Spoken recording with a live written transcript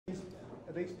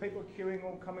Are these people queuing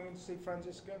all coming in to see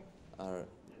Francesco?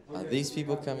 Are these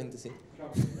people coming to see?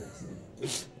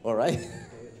 All right.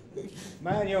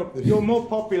 Man, you're more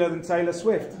popular than Taylor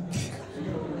Swift.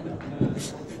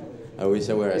 I wish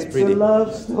I were as It's pretty. It's a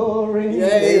love story.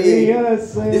 Yay!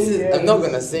 I'm not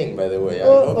gonna sing, by the way. I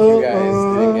hope you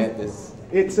guys didn't get this.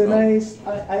 It's an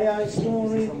AI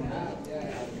story.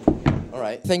 All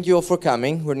right. Thank you all for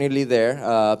coming. We're nearly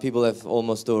there. People have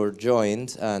almost all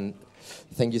joined, and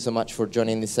thank you so much for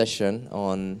joining this session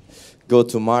on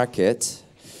go-to-market.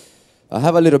 I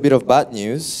have a little bit of bad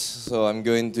news, so I'm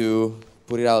going to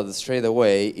put it out straight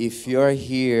away. If you're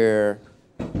here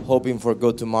hoping for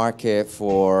go-to-market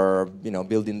for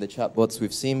building the chatbots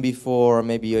we've seen before,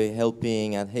 maybe you're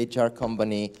helping an HR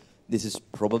company, this is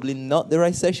probably not the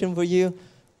right session for you.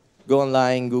 Go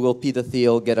online, Google Peter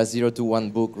Thiel, get a 0 to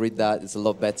 1 book, read that, it's a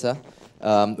lot better.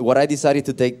 What I decided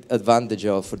to take advantage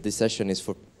of for this session is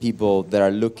for people that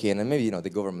are looking, and maybe the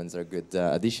governments are a good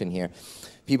addition here,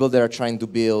 people that are trying to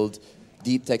build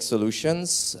deep tech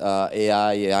solutions,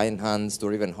 AI enhanced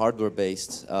or even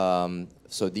hardware-based,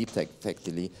 so deep tech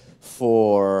effectively,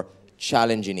 for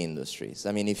challenging industries.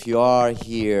 I mean, if you are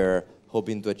here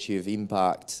hoping to achieve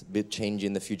impact,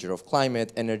 changing the future of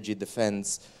climate, energy,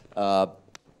 defense,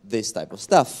 this type of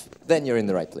stuff, then you're in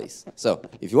the right place. So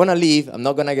if you want to leave, I'm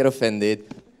not going to get offended.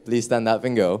 Please stand up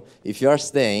and go. If you are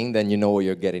staying, then you know what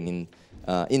you're getting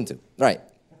into. Right.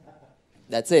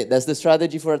 That's it. That's the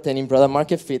strategy for attaining product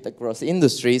market fit across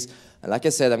industries. And like I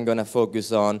said, I'm going to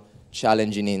focus on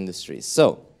challenging industries.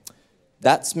 So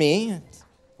that's me.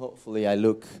 Hopefully I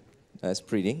look as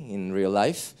pretty in real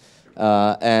life.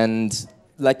 And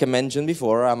like I mentioned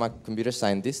before, I'm a computer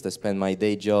scientist. I spend my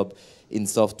day job in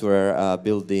software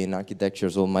building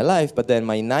architectures all my life. But then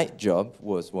my night job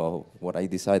was, well, what I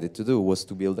decided to do was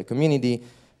to build a community,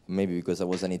 maybe because I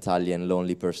was an Italian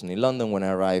lonely person in London when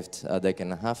I arrived a decade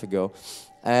and a half ago.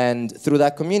 And through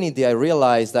that community, I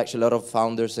realized actually a lot of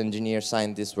founders, engineers,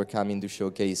 scientists were coming to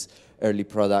showcase early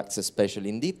products, especially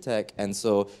in deep tech. And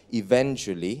so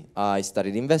eventually, I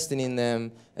started investing in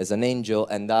them as an angel,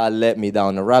 and that led me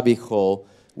down a rabbit hole,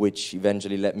 which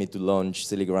eventually led me to launch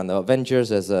Silicon Roundabout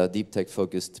Ventures as a deep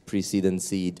tech-focused pre-seed and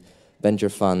seed venture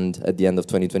fund at the end of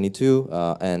 2022.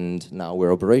 And now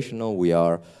we're operational. We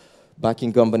are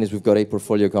backing companies. We've got 8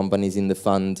 portfolio companies in the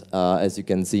fund. As you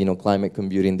can see, climate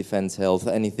computing, defense, health,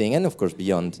 anything, and of course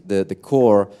beyond. The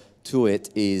core to it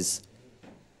is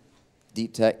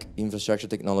deep tech, infrastructure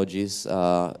technologies,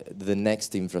 the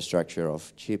next infrastructure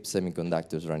of chips,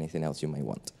 semiconductors, or anything else you may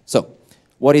want. So,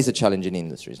 what is a challenging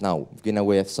industries? Now,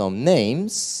 we have some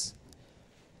names,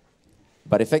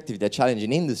 but effectively, the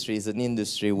challenging industry is an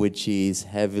industry which is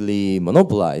heavily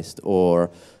monopolized,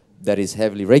 or that is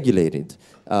heavily regulated,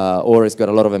 or it's got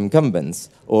a lot of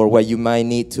incumbents, or where you might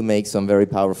need to make some very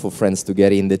powerful friends to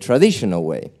get in the traditional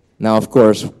way. Now, of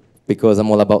course, because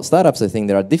I'm all about startups, I think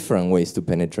there are different ways to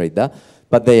penetrate that,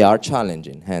 but they are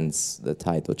challenging, hence the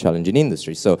title, Challenging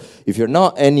Industry. So if you're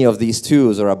not any of these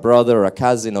two, or a brother or a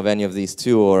cousin of any of these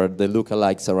two, or the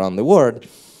lookalikes around the world,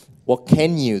 what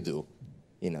can you do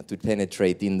to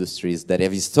penetrate industries that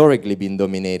have historically been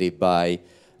dominated by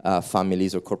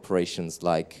families or corporations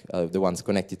like the ones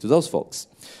connected to those folks?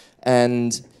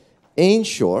 And in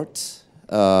short,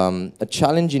 a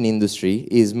challenging industry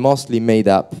is mostly made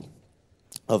up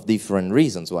of different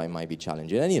reasons why it might be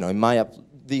challenging. And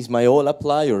these might all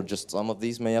apply, or just some of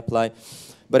these may apply.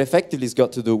 But effectively, it's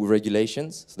got to do with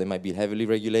regulations. So they might be heavily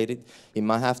regulated. It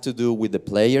might have to do with the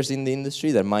players in the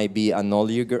industry. There might be an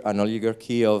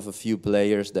oligarchy of a few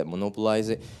players that monopolize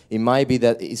it. It might be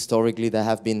that historically they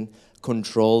have been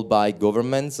controlled by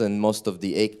governments, and most of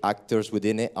the actors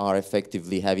within it are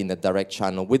effectively having a direct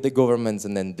channel with the governments,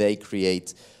 and then they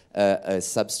create a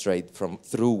substrate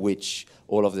through which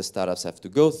all of the startups have to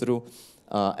go through,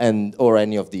 or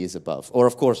any of these above. Or,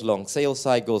 of course, long sales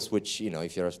cycles, which,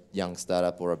 if you're a young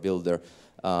startup or a builder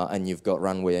and you've got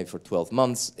runway for 12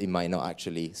 months, it might not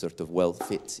actually sort of well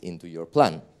fit into your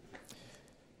plan.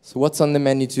 So what's on the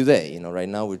menu today? Right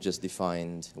now we've just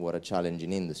defined what a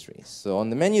challenging industry is. So on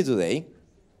the menu today,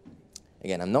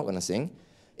 again, I'm not going to sing,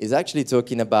 is actually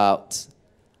talking about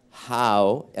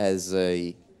how, as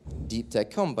a deep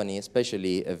tech company,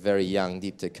 especially a very young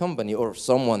deep tech company, or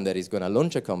someone that is going to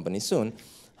launch a company soon,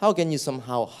 how can you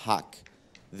somehow hack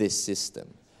this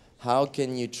system? How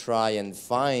can you try and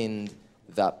find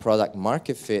that product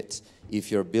market fit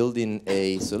if you're building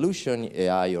a solution,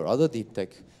 AI or other deep tech,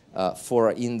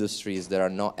 for industries that are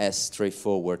not as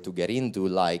straightforward to get into,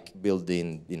 like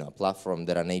building a platform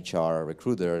that an HR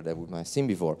recruiter that we might have seen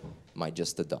before might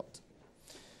just adopt.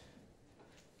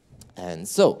 And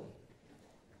so,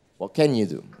 What can you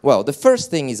do? Well, the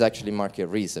first thing is actually market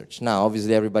research. Now,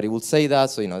 obviously, everybody will say that,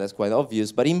 so that's quite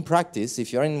obvious. But in practice,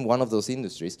 if you're in one of those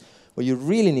industries, what you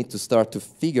really need to start to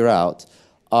figure out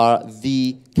are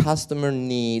the customer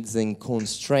needs and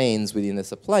constraints within the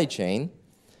supply chain.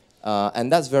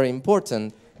 And that's very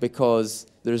important because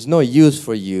there's no use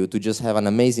for you to just have an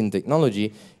amazing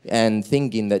technology and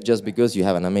thinking that just because you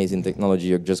have an amazing technology,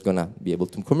 you're just going to be able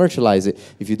to commercialize it.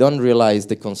 If you don't realize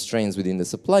the constraints within the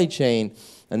supply chain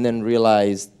and then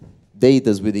realize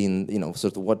data within,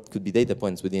 sort of what could be data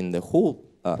points within the whole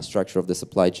structure of the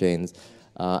supply chains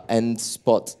and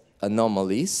spot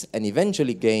anomalies and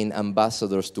eventually gain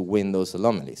ambassadors to win those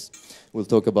anomalies. We'll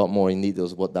talk about more in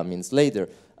details what that means later.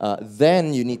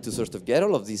 Then you need to sort of get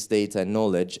all of this data and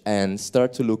knowledge and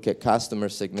start to look at customer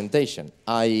segmentation,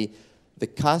 i.e.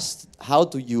 how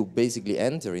do you basically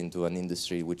enter into an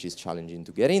industry which is challenging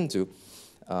to get into,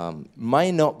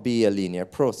 might not be a linear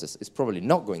process. It's probably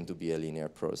not going to be a linear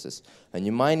process. And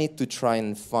you might need to try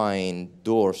and find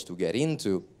doors to get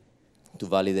into to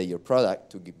validate your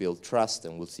product, to build trust,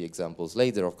 and we'll see examples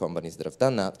later of companies that have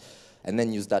done that, and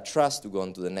then use that trust to go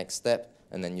on to the next step,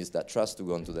 and then use that trust to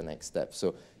go on to the next step.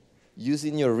 So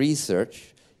using your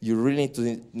research, you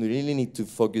really need to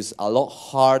focus a lot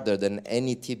harder than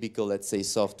any typical, let's say,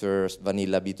 software,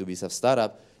 vanilla B2B SaaS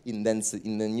startup, in then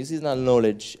using that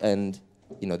knowledge and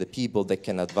the people that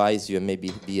can advise you and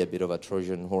maybe be a bit of a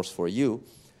Trojan horse for you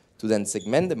to then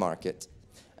segment the market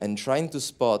and trying to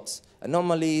spot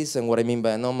anomalies. And what I mean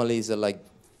by anomalies are like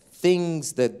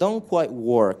things that don't quite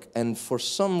work, and for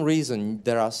some reason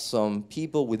there are some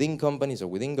people within companies or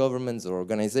within governments or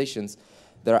organizations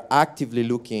that are actively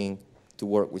looking to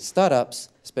work with startups,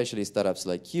 especially startups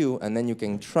like you, and then you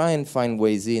can try and find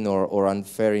ways in or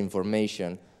unfair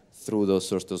information through those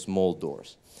sorts of small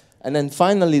doors. And then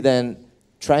finally then,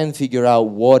 try and figure out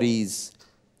what is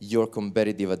your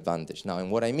competitive advantage. Now,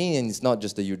 and what I mean is not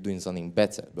just that you're doing something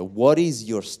better, but what is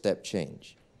your step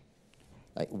change?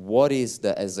 Like, what is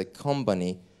that as a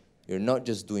company, you're not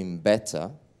just doing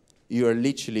better, you're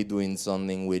literally doing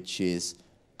something which is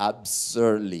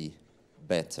absurdly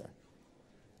better.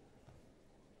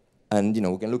 And,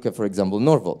 we can look at, for example,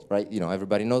 Norvolt, right?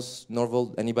 Everybody knows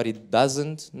Norvolt. Anybody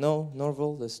doesn't know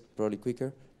Norvolt? That's probably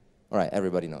quicker. All right,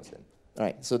 everybody knows them. All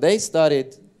right, so they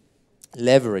started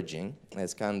leveraging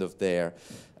as kind of their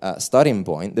starting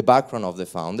point, the background of the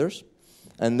founders.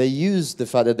 And they used the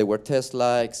fact that they were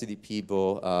Tesla, XCD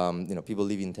people, people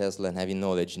living Tesla and having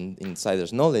knowledge,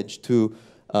 insiders' knowledge, to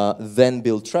then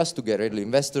build trust to get early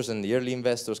investors. And the early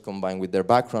investors, combined with their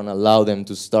background, allow them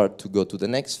to start to go to the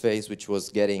next phase, which was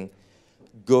getting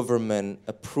government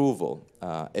approval,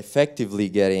 effectively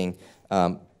getting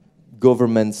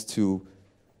governments to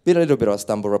build a little bit of a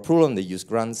stamp of approval. And they used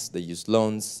grants, they used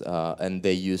loans, and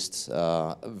they used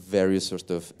various sort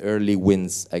of early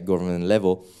wins at government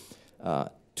level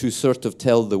to sort of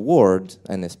tell the world,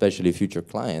 and especially future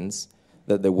clients,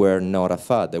 that they were not a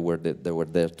fad. They were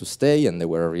there to stay, and they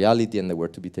were a reality, and they were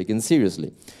to be taken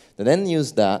seriously. They then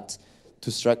used that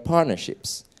to strike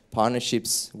partnerships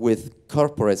with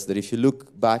corporates that, if you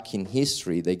look back in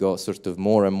history, they got sort of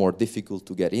more and more difficult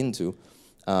to get into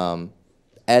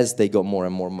as they got more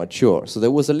and more mature. So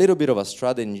there was a little bit of a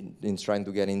strategy in trying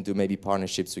to get into maybe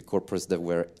partnerships with corporates that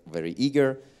were very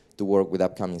eager to work with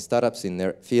upcoming startups in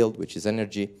their field, which is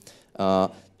energy,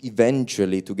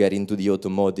 eventually to get into the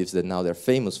automotives that now they're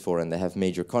famous for and they have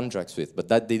major contracts with. But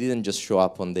that they didn't just show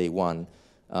up on day one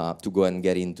to go and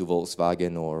get into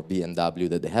Volkswagen or BMW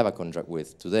that they have a contract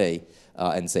with today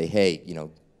and say, hey,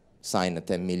 sign a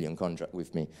 10 million contract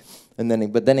with me.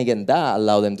 But then again, that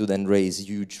allowed them to then raise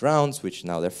huge rounds, which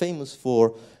now they're famous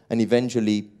for, and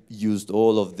eventually used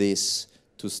all of this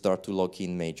to start to lock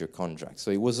in major contracts.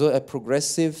 So it was a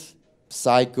progressive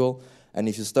cycle, and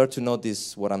if you start to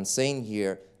notice what I'm saying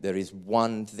here, there is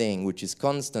one thing which is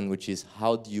constant, which is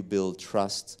how do you build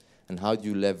trust and how do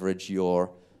you leverage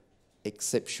your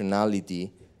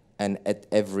exceptionality, and at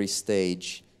every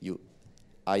stage you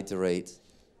iterate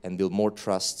and build more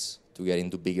trusts to get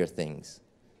into bigger things.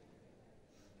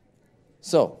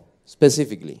 So,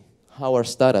 specifically, how are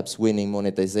startups winning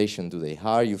monetization today?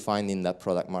 How are you finding that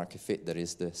product market fit that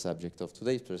is the subject of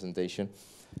today's presentation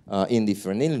in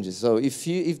different industries? So if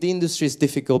the industry is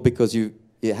difficult because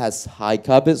it has high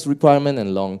CapEx requirement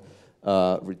and long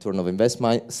return of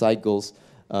investment cycles,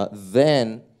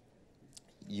 then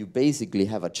you basically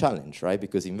have a challenge, right?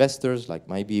 Because investors, like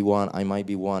might be one, I might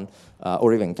be one,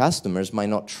 or even customers might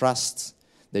not trust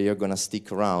that you're going to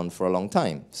stick around for a long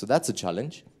time. So that's a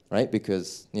challenge, right?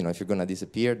 Because if you're going to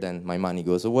disappear, then my money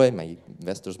goes away, my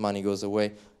investors' money goes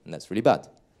away, and that's really bad.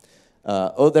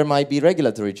 Or there might be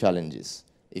regulatory challenges.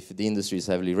 if the industry is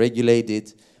heavily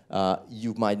regulated,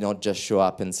 you might not just show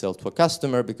up and sell to a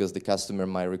customer because the customer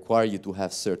might require you to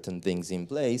have certain things in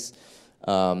place.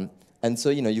 And so,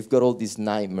 you've got all these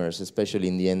nightmares, especially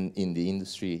in the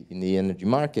industry, in the energy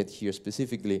market here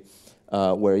specifically,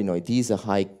 where, it is a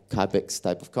high capex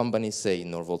type of company. Say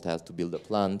Norvolt has to build a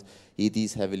plant. It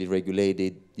is heavily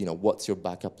regulated. What's your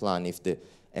backup plan if the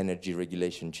energy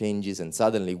regulation changes and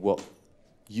suddenly what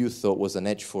you thought was an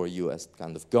edge for you has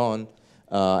kind of gone?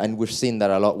 And we're seeing that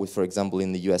a lot with, for example,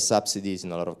 in the US subsidies,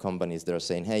 in a lot of companies that are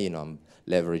saying, hey, I'm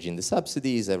leveraging the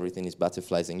subsidies, everything is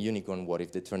butterflies and unicorn, what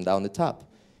if they turn down the tap?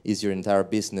 Is your entire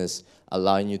business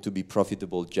allowing you to be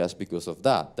profitable just because of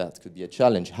that? That could be a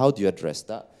challenge. How do you address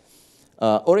that?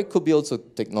 Or it could be also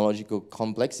technological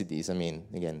complexities. I mean,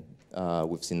 again,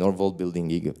 we've seen Norvolt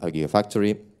building a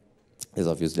gigafactory. It's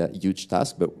obviously a huge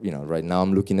task, but right now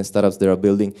I'm looking at startups that are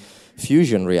building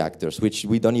fusion reactors, which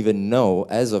we don't even know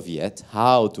as of yet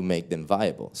how to make them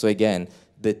viable. So again,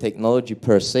 the technology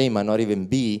per se might not even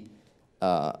be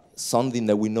something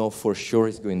that we know for sure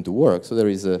is going to work. So there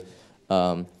is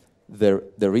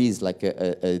there is like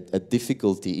a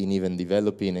difficulty in even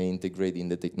developing and integrating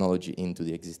the technology into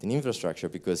the existing infrastructure,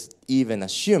 because even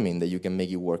assuming that you can make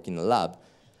it work in a lab,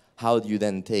 how do you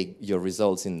then take your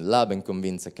results in the lab and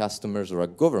convince a customers or a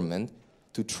government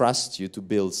to trust you to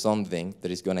build something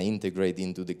that is going to integrate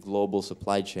into the global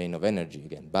supply chain of energy?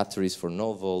 Again, batteries for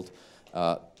Norvolt,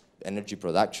 energy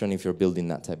production if you're building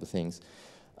that type of things.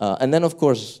 And then, of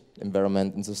course,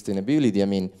 environment and sustainability. I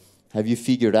mean, have you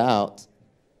figured out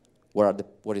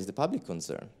what is the public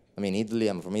concern? I mean, Italy,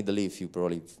 I'm from Italy, if you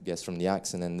probably guessed from the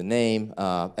accent and the name,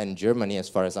 and Germany, as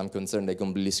far as I'm concerned, they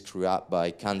completely screw up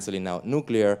by canceling out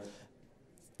nuclear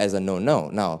as a no-no.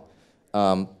 Now,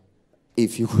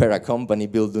 if you were a company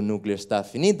building nuclear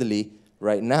stuff in Italy,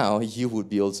 right now, you would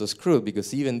be also screwed,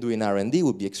 because even doing R&D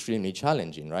would be extremely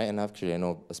challenging, right? And actually, I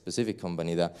know a specific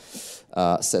company that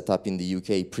set up in the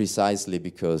UK precisely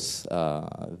because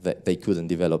they couldn't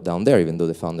develop down there, even though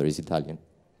the founder is Italian.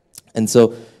 And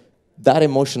so that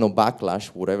emotional backlash,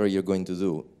 whatever you're going to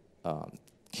do,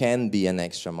 can be an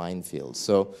extra minefield.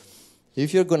 So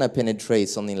if you're going to penetrate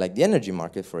something like the energy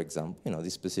market, for example,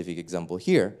 this specific example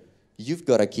here, you've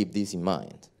got to keep this in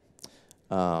mind.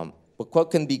 But what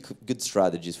can be good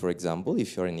strategies, for example,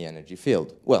 if you're in the energy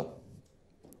field? Well,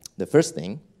 the first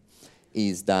thing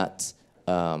is that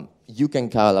you can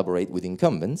collaborate with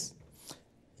incumbents.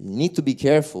 You need to be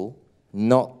careful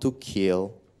not to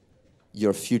kill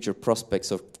your future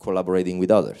prospects of collaborating with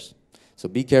others. So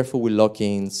be careful with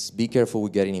lock-ins, be careful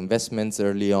with getting investments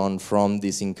early on from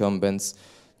these incumbents.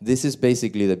 This is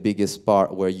basically the biggest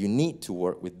part where you need to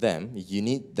work with them. You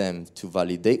need them to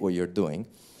validate what you're doing,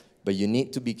 but you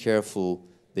need to be careful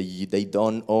that they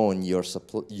don't own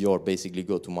your basically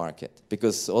go-to-market.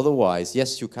 Because otherwise,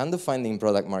 yes, you can define the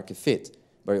product market fit,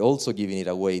 but you're also giving it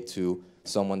away to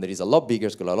someone that is a lot bigger,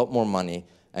 has got a lot more money,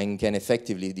 and can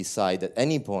effectively decide at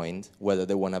any point whether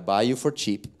they want to buy you for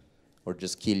cheap or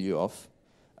just kill you off.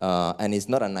 And it's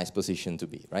not a nice position to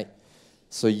be, right?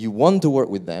 So you want to work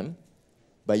with them,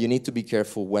 but you need to be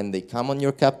careful when they come on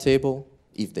your cap table.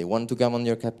 If they want to come on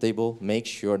your cap table, make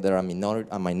sure they're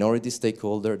a minority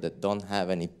stakeholder that don't have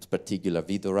any particular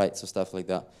veto rights or stuff like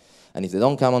that. And if they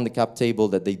don't come on the cap table,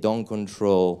 that they don't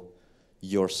control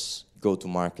your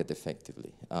go-to-market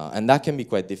effectively. And that can be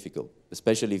quite difficult,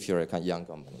 especially if you're a young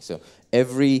company. So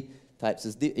every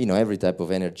type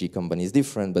of energy company is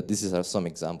different, but these are some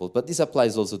examples. But this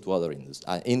applies also to other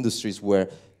industries where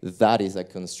that is a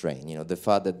constraint. The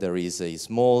fact that there is a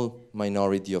small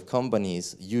minority of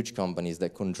companies, huge companies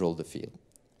that control the field.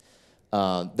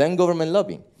 Then government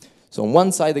lobbying. So on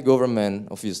one side, the government,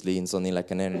 obviously, in something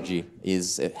like an energy,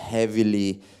 is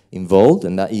heavily involved,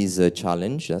 and that is a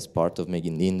challenge. That's part of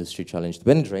making the industry challenge to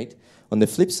penetrate. On the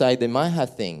flip side, they might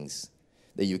have things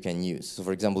that you can use. So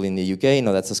for example, in the UK,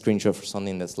 that's a screenshot for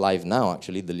something that's live now,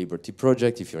 actually, the Liberty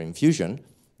Project. If you're in Fusion,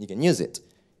 you can use it.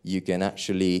 You can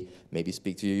actually maybe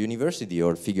speak to your university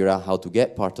or figure out how to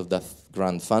get part of that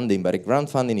grant funding. But grant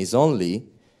funding is only,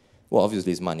 well,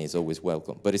 obviously money is always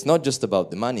welcome, but it's not just about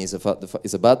the money,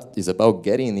 it's about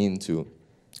getting into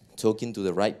talking to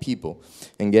the right people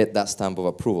and get that stamp of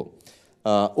approval.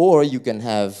 Or you can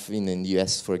have, in the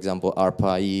US, for example,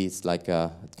 ARPA-E, it's like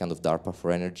a kind of DARPA for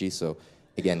energy. So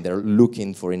again, they're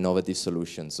looking for innovative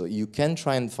solutions. So you can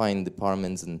try and find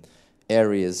departments and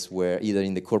areas where either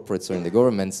in the corporates or in the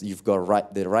governments, you've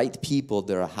got the right people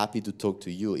that are happy to talk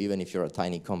to you, even if you're a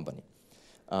tiny company.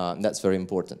 That's very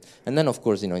important. And then, of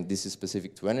course, this is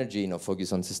specific to energy,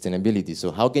 focus on sustainability.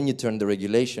 So how can you turn the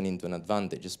regulation into an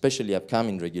advantage, especially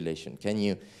upcoming regulation? Can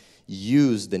you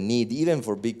use the need, even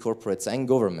for big corporates and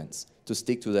governments, to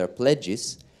stick to their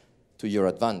pledges to your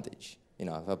advantage. You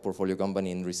know, I have a portfolio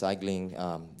company in recycling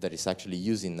that is actually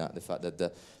using that, the fact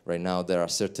that right now there are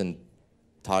certain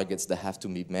targets that have to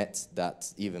be met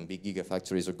that even big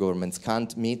gigafactories or governments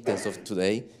can't meet as of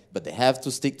today, but they have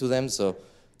to stick to them. So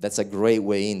that's a great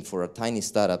way in for a tiny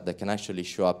startup that can actually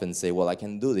show up and say, well, I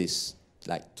can do this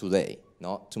like today,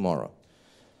 not tomorrow.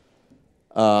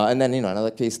 And then, you know,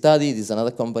 another case study, this is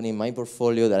another company in my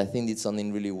portfolio that I think did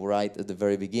something really right at the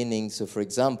very beginning. So for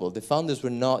example, the founders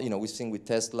were not, you know, we've seen with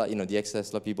Tesla, you know, the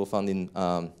ex-Tesla people found in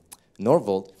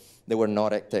Norvolt, they were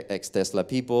not ex-Tesla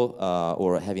people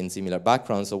or having similar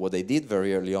backgrounds. So what they did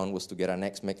very early on was to get an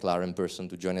ex-McLaren person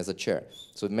to join as a chair.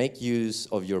 So make use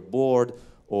of your board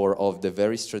or of the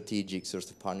very strategic sorts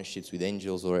of partnerships with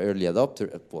angels or early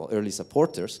early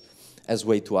supporters as a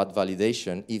way to add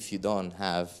validation if you don't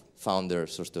have founder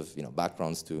sort of, you know,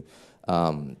 backgrounds to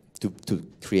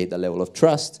create a level of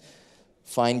trust.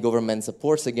 Find government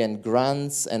supports, again,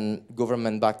 grants and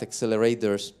government-backed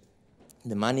accelerators.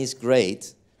 The money is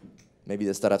great. Maybe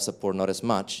the startup support not as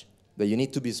much, but you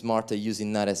need to be smart at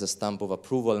using that as a stamp of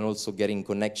approval and also getting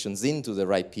connections into the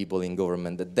right people in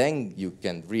government that then you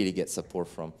can really get support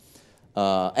from.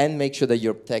 And make sure that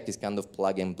your tech is kind of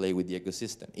plug and play with the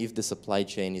ecosystem. If the supply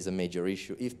chain is a major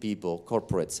issue, if people,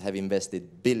 corporates have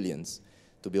invested billions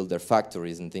to build their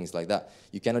factories and things like that,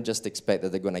 you cannot just expect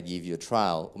that they're going to give you a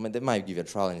trial. I mean, they might give you a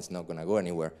trial and it's not going to go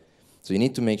anywhere. So you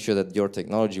need to make sure that your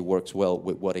technology works well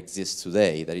with what exists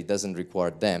today, that it doesn't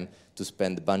require them to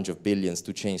spend a bunch of billions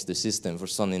to change the system for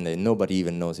something that nobody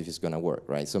even knows if it's going to work,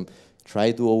 right? So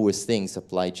try to always think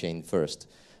supply chain first.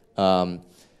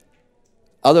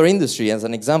 Other industry, as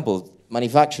an example,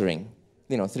 manufacturing.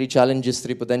 You know, 3 challenges,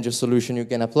 3 potential solutions you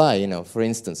can apply. You know, for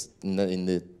instance, in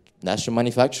the national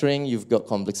manufacturing, you've got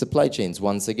complex supply chains.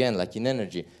 Once again, like in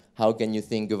energy, how can you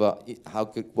think about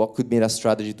what could be a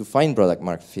strategy to find product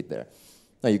market fit there?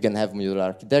 Now, you can have modular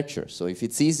architecture. So if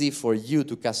it's easy for you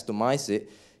to customize it,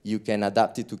 you can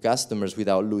adapt it to customers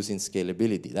without losing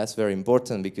scalability. That's very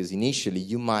important because initially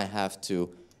you might have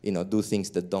to, you know, do things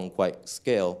that don't quite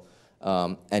scale.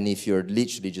 And if you're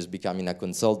literally just becoming a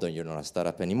consultant, you're not a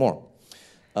startup anymore.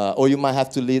 Or you might have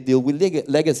to deal with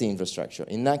legacy infrastructure.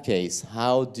 In that case,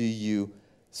 how do you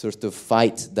sort of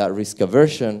fight that risk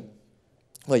aversion?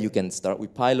 Well, you can start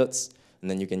with pilots, and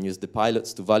then you can use the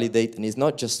pilots to validate. And it's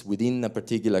not just within a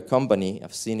particular company.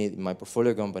 I've seen it in my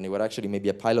portfolio company where actually maybe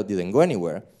a pilot didn't go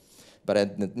anywhere. But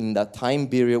in that time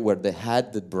period where they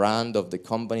had the brand of the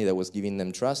company that was giving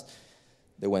them trust,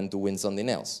 they went to win something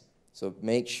else. So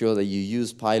make sure that you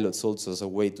use pilots also as a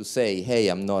way to say, hey,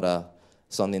 I'm not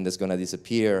something that's going to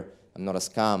disappear. I'm not a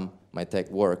scam. My tech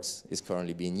works. It's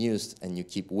currently being used, and you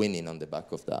keep winning on the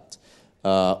back of that.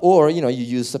 Or, you know, you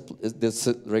use this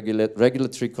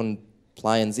regulatory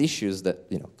compliance issues that,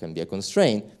 you know, can be a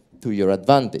constraint to your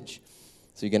advantage.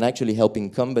 So you can actually help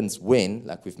incumbents win,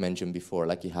 like we've mentioned before,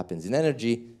 like it happens in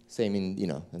energy, same in, you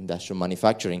know, industrial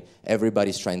manufacturing.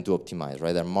 Everybody's trying to optimize,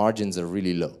 right? Their margins are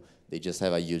really low. They just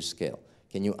have a huge scale.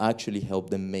 Can you actually help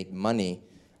them make money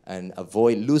and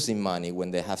avoid losing money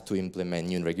when they have to implement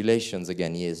new regulations?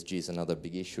 Again, ESG is another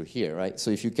big issue here, right?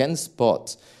 So if you can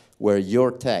spot where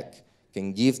your tech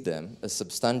can give them a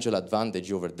substantial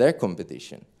advantage over their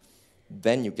competition,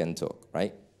 then you can talk,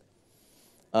 right?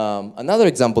 Another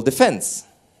example, defense.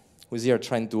 Who's here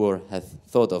trying to or has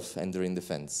thought of entering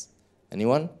defense?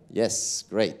 Anyone? Yes,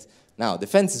 great. Now,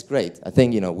 defense is great. I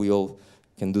think, you know, we all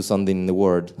can do something in the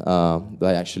world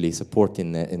by actually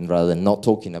supporting it and rather than not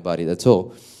talking about it at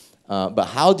all. But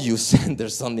how do you center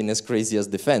something as crazy as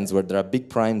defense where there are big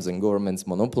primes and governments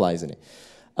monopolizing it?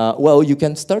 Well, you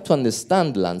can start to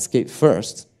understand the landscape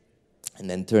first and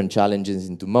then turn challenges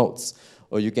into moats.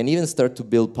 Or you can even start to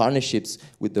build partnerships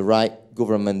with the right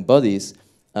government bodies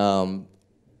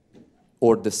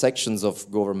or the sections of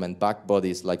government-backed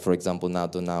bodies, like, for example,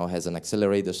 NATO now has an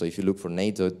accelerator. So if you look for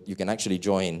NATO, you can actually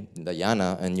join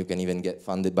Diana, and you can even get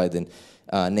funded by the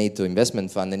NATO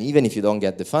investment fund. And even if you don't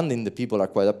get the funding, the people are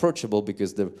quite approachable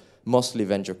because they're mostly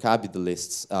venture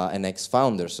capitalists and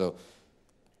ex-founders. So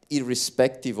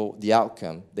irrespective of the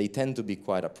outcome, they tend to be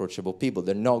quite approachable people.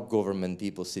 They're not government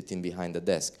people sitting behind the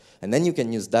desk. And then you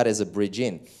can use that as a bridge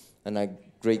in. And a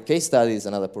great case study is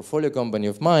another portfolio company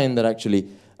of mine that actually,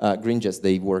 Greenjets,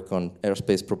 they work on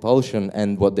aerospace propulsion,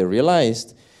 and what they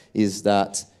realized is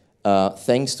that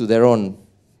thanks to their own,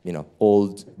 you know,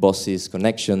 old bosses'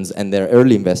 connections and their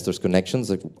early investors'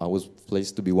 connections, like I was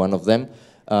pleased to be one of them,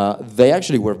 they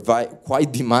actually were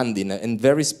quite demanding and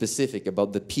very specific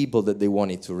about the people that they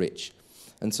wanted to reach.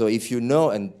 And so if you know,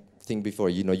 and think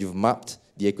before, you know, you've mapped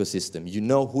the ecosystem, you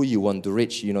know who you want to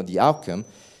reach, you know the outcome,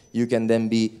 you can then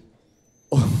be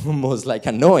almost like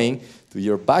annoying to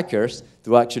your backers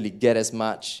to actually get as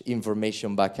much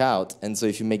information back out. And so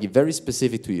if you make it very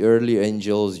specific to your early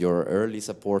angels, your early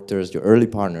supporters, your early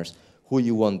partners, who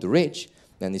you want to reach,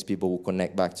 then these people will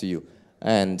connect back to you.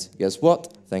 And guess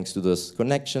what? Thanks to those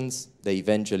connections, they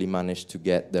eventually managed to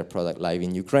get their product live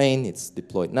in Ukraine. It's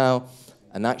deployed now.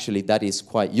 And actually, that is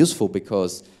quite useful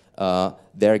because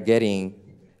they're getting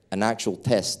an actual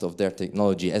test of their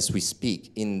technology as we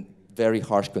speak in very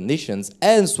harsh conditions,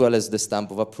 as well as the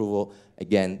stamp of approval,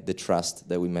 again, the trust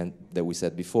that we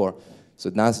said before.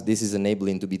 So now this is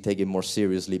enabling to be taken more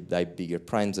seriously by bigger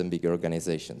primes and bigger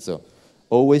organizations. So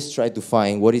always try to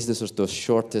find what is the sort of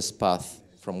shortest path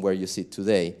from where you sit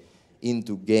today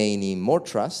into gaining more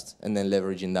trust, and then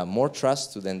leveraging that more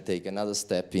trust to then take another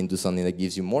step into something that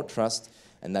gives you more trust,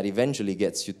 and that eventually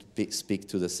gets you to speak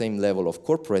to the same level of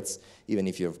corporates, even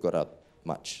if you've got a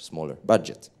much smaller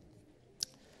budget.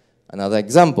 Another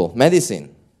example,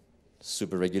 medicine,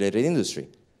 super regulated industry.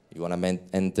 You want to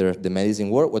enter the medicine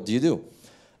world, what do you do?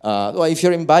 Well, if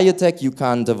you're in biotech, you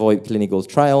can't avoid clinical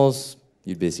trials.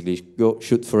 You basically go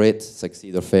shoot for it,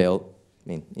 succeed or fail. I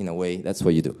mean, in a way, that's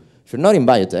what you do. If you're not in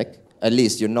biotech, at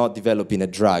least you're not developing a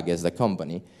drug as the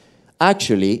company.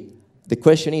 Actually, the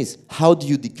question is, how do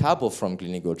you decouple from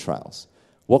clinical trials?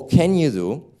 What can you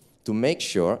do to make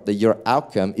sure that your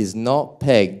outcome is not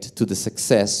pegged to the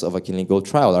success of a clinical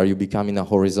trial? Are you becoming a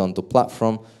horizontal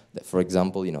platform that, for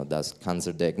example, does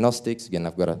cancer diagnostics? Again,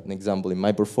 I've got an example in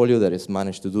my portfolio that has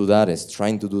managed to do that, is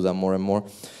trying to do that more and more.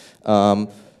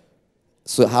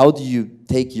 So how do you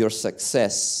take your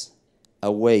success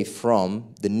away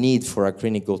from the need for a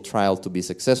clinical trial to be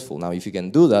successful? Now, if you can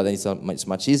do that, then it's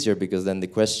much easier, because then the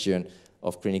question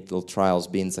of clinical trials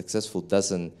being successful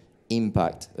doesn't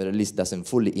impact, or at least doesn't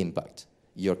fully impact,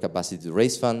 your capacity to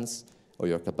raise funds or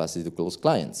your capacity to close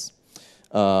clients.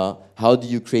 How do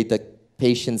you create a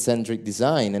patient-centric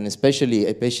design, and especially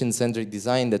a patient-centric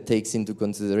design that takes into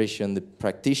consideration the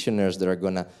practitioners that are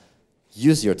going to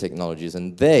use your technologies?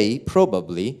 And they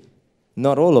probably,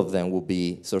 not all of them will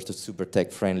be sort of super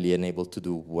tech-friendly and able to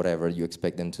do whatever you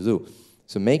expect them to do.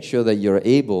 So make sure that you're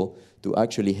able to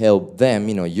actually help them,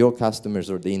 your customers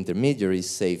or the intermediaries,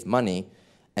 save money,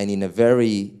 and in a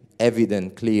very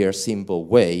evident, clear, simple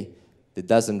way that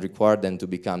doesn't require them to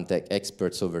become tech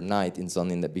experts overnight in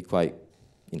something that be quite,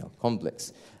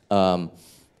 complex.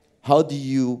 How do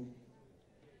you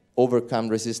overcome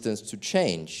resistance to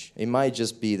change? It might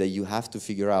just be that you have to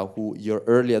figure out who your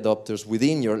early adopters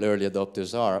within your early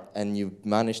adopters are, and you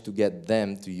manage to get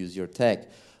them to use your tech.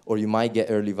 Or you might get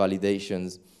early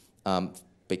validations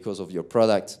because of your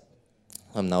product.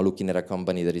 I'm now looking at a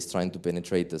company that is trying to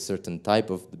penetrate a certain type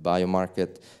of the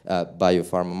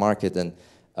biopharma market,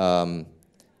 and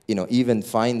even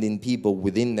finding people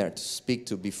within there to speak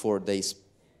to before they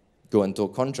go into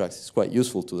contracts is quite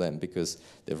useful to them, because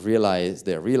they're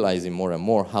realizing more and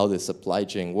more how the supply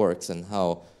chain works and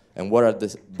what are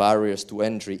the barriers to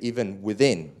entry even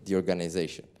within the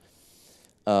organization.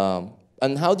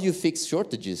 And how do you fix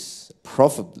shortages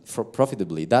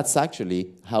profitably? That's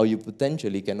actually how you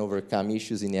potentially can overcome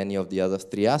issues in any of the other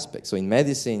three aspects. So in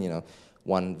medicine,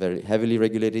 one very heavily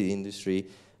regulated industry,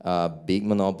 big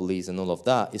monopolies and all of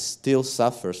that, it still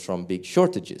suffers from big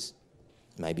shortages.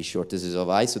 It might be shortages of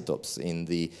isotopes in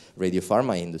the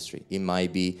radiopharma industry. It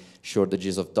might be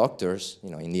shortages of doctors,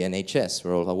 in the NHS.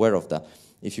 We're all aware of that.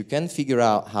 If you can figure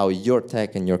out how your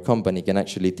tech and your company can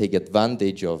actually take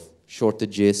advantage of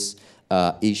shortages,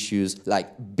 issues,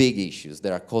 like big issues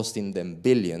that are costing them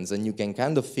billions, and you can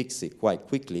kind of fix it quite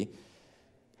quickly,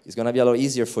 it's going to be a lot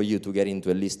easier for you to get into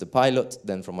at least a pilot.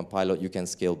 Then from a pilot you can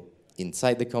scale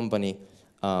inside the company,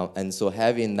 and so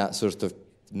having that sort of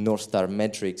North Star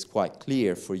metrics quite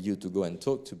clear for you to go and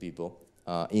talk to people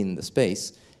in the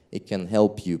space, it can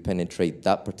help you penetrate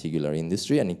that particular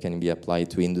industry, and it can be applied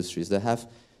to industries that have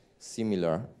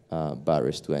similar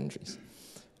barriers to entries.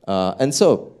 And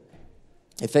so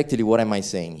effectively, what am I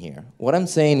saying here? What I'm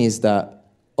saying is that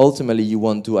ultimately you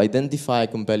want to identify a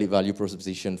compelling value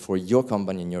proposition for your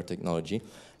company and your technology,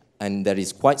 and that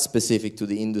is quite specific to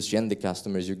the industry and the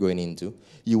customers you're going into.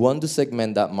 You want to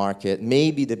segment that market.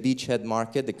 Maybe the beachhead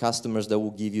market, the customers that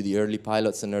will give you the early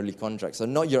pilots and early contracts, are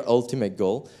not your ultimate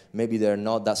goal. Maybe they're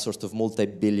not that sort of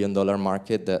multi-billion-dollar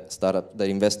market that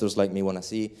investors like me want to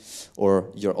see, or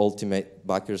your ultimate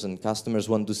backers and customers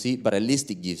want to see, but at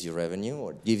least it gives you revenue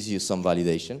or gives you some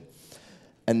validation.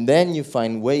 And then you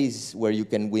find ways where you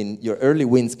can win. Your early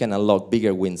wins can unlock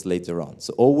bigger wins later on.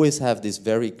 So always have this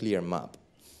very clear map.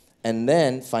 And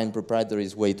then find proprietary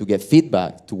way to get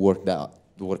feedback to work it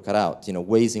out,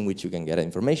 ways in which you can get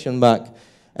information back,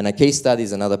 And a case study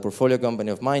is another portfolio company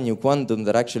of mine, New Quantum,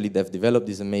 that actually they've developed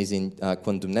this amazing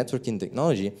quantum networking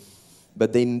technology,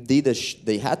 but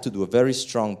they had to do a very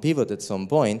strong pivot at some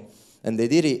point, and they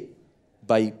did it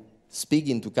by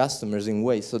speaking to customers in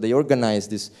ways. So they organized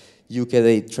this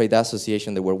UK Trade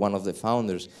Association. They were one of the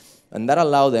founders, and that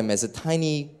allowed them, as a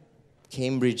tiny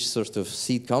Cambridge sort of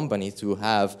seed company, to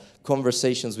have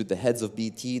conversations with the heads of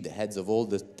BT, the heads of all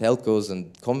the telcos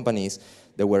and companies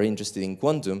that were interested in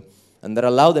quantum, and that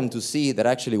allowed them to see that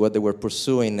actually what they were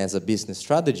pursuing as a business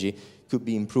strategy could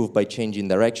be improved by changing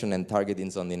direction and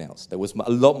targeting something else that was a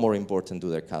lot more important to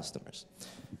their customers.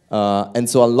 And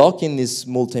so unlocking these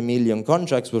multi-million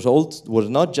contracts was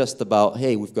not just about,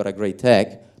 hey, we've got a great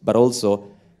tech, but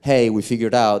also, hey, we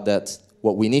figured out that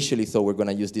what we initially thought we're going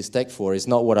to use this tech for is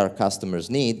not what our customers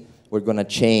need. We're going to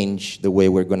change the way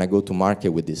we're going to go to market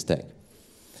with this tech.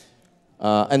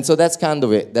 And so that's kind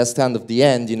of it. That's kind of the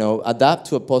end. You know, adapt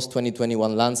to a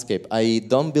post-2021 landscape. I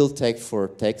don't build tech for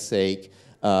tech's sake.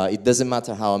 It doesn't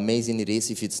matter how amazing it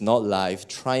is if it's not live.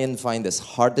 Try and find as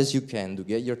hard as you can to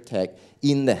get your tech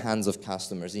in the hands of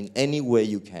customers in any way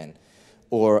you can.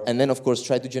 And then, of course,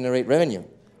 try to generate revenue.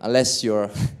 Unless you're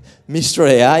Mr.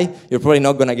 AI, you're probably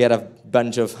not going to get a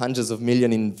bunch of hundreds of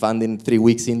millions in funding 3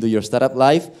 weeks into your startup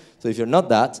life. So if you're not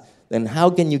that, then how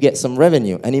can you get some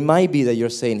revenue? And it might be that you're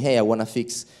saying, hey, I want to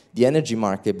fix the energy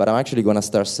market, but I'm actually going to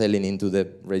start selling into the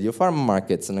radiopharma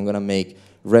markets, and I'm going to make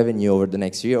revenue over the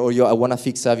next year. Or I want to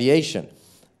fix aviation,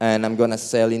 and I'm going to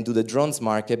sell into the drones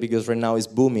market because right now it's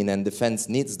booming and defense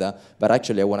needs that, but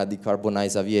actually I want to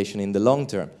decarbonize aviation in the long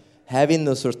term. Having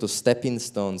those sort of stepping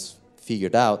stones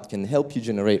figured out can help you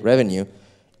generate revenue,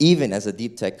 even as a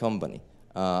deep tech company.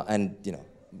 And you know,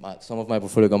 some of my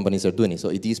portfolio companies are doing it, so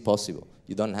it is possible.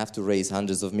 You don't have to raise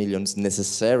hundreds of millions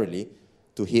necessarily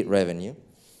to hit revenue.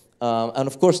 And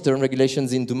of course, turn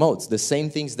regulations into moats. The same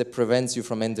things that prevents you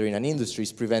from entering an industry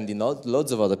is preventing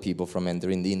loads of other people from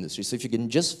entering the industry. So if you can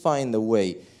just find a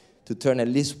way to turn at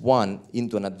least one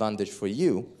into an advantage for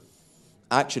you,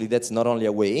 actually that's not only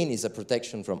a way in, it's a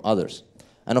protection from others.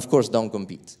 And of course, don't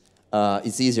compete.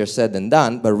 It's easier said than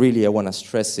done, but really I want to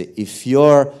stress it. If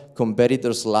your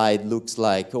competitor's slide looks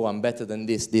like, oh, I'm better than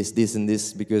this, and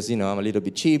this, because, you know, I'm a little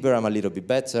bit cheaper, I'm a little bit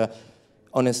better,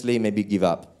 honestly, maybe give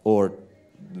up or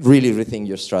really rethink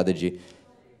your strategy.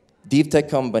 Deep tech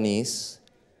companies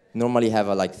normally have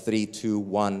a like 3, 2,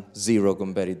 1, 0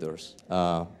 competitors.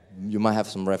 You might have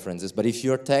some references, but if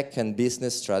your tech and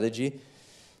business strategy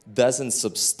doesn't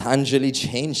substantially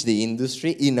change the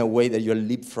industry in a way that you're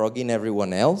leapfrogging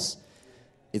everyone else,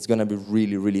 it's going to be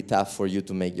really, really tough for you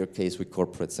to make your case with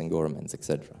corporates and governments,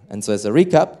 etc. And so as a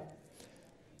recap,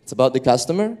 it's about the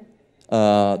customer.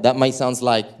 That might sound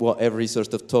like what every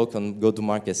sort of talk on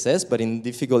go-to-market says, but in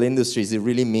difficult industries, it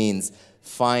really means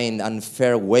find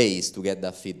unfair ways to get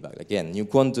that feedback. Again, New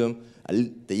Quantum,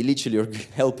 they literally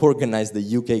help organize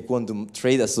the UK Quantum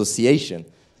Trade Association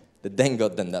that then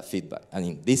got them that feedback. I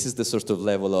mean, this is the sort of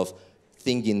level of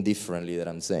thinking differently that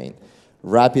I'm saying.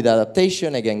 Rapid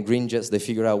adaptation, again, Green Jets, they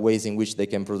figure out ways in which they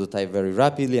can prototype very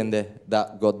rapidly, and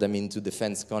that got them into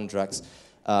defense contracts.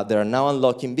 They are now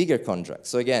unlocking bigger contracts.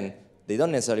 So again, they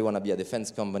don't necessarily want to be a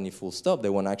defense company full stop. They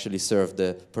want to actually serve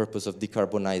the purpose of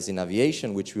decarbonizing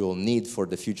aviation, which we will need for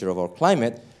the future of our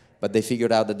climate, but they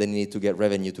figured out that they need to get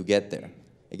revenue to get there.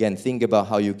 Again, think about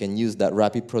how you can use that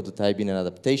rapid prototyping and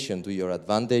adaptation to your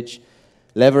advantage.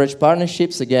 Leverage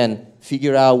partnerships, again,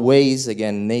 figure out ways,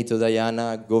 again, NATO,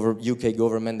 Diana, UK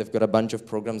government, they've got a bunch of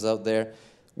programs out there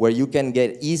where you can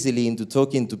get easily into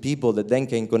talking to people that then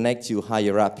can connect you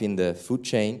higher up in the food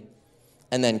chain.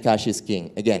 And then cash is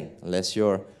king. Again, unless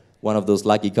you're one of those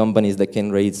lucky companies that can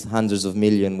raise hundreds of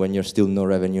millions when you're still no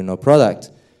revenue, no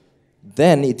product,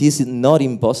 then it is not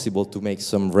impossible to make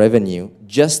some revenue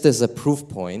just as a proof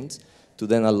point to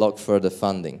then unlock further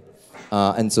funding.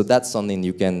 And so that's something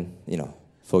you can,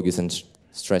 focus and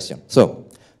stress on. So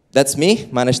that's me,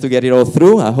 managed to get it all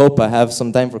through. I hope I have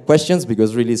some time for questions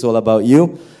because really it's all about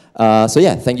you. So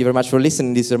yeah, thank you very much for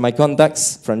listening. These are my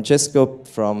contacts, Francesco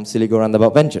from Silicon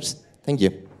Roundabout Ventures. Thank you.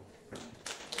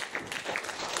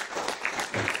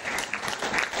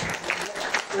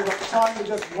 We've got time for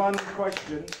just one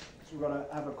question. So we've got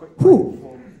to have a quick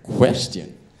form.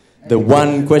 Question. The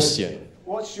one question.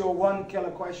 What's your one killer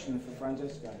question for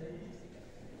Francesco?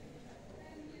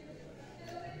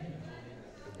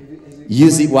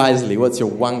 Use it wisely. What's your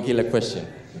one killer question?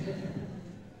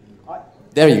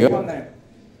 There you go.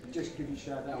 Just give you a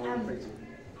shout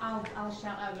out. I'll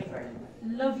shout out.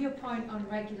 Love your point on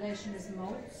regulation as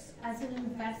moats. As an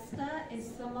investor, is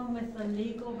someone with a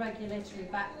legal regulatory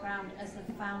background as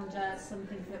a founder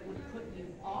something that would put you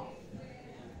off?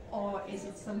 Or is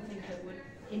it something that would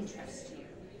interest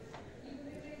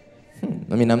you?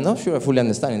 I mean, I'm not sure I fully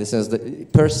understand in the sense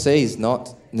that per se is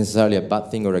not necessarily a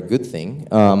bad thing or a good thing.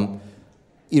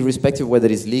 Irrespective of whether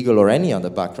it's legal or any other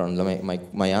background,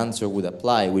 my answer would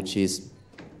apply, which is,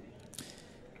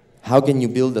 how can you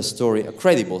build a story, a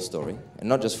credible story, and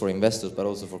not just for investors, but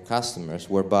also for customers,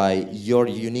 whereby your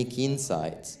unique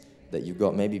insights that you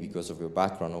got maybe because of your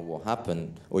background or what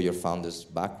happened, or your founders'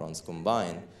 backgrounds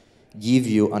combined, give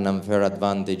you an unfair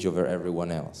advantage over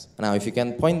everyone else. Now, if you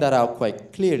can point that out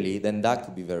quite clearly, then that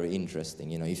could be very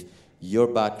interesting. You know, if your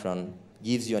background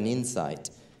gives you an insight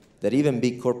that even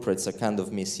big corporates are kind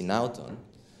of missing out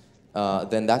on,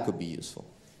 then that could be useful.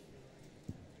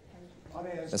 I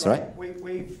think that's great.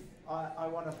 Right. I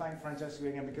want to thank Francesco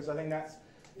again, because I think that's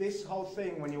this whole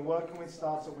thing, when you're working with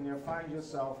startups, when you find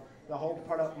yourself, the whole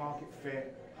product market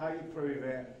fit, how you prove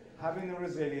it, having the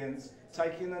resilience,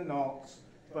 taking the knocks.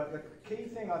 But the key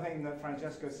thing I think that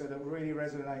Francesco said that really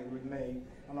resonated with me,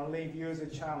 and I'll leave you as a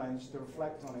challenge to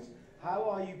reflect on, is how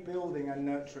are you building and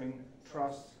nurturing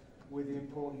trust with the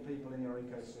important people in your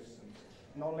ecosystem?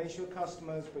 Not least your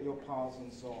customers, but your partners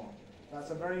and so on.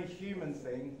 That's a very human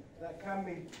thing that can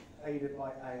be aided by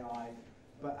AI,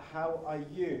 but how are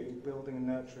you building and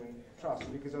nurturing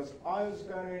trust? Because as I was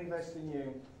going to invest in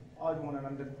you, I'd want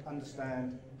to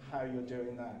understand how you're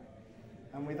doing that.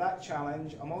 And with that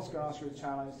challenge, I'm also going to ask you a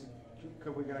challenge,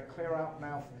 because we're going to clear out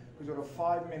now. We've got a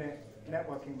 5-minute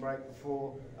networking break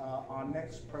before our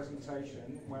next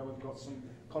presentation, where we've got some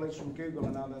colleagues from Google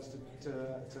and others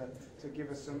to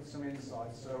give us some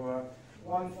insights. So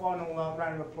one final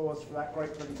round of applause for that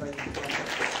great presentation.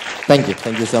 Thank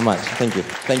you so much. Thank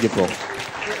you, Paul.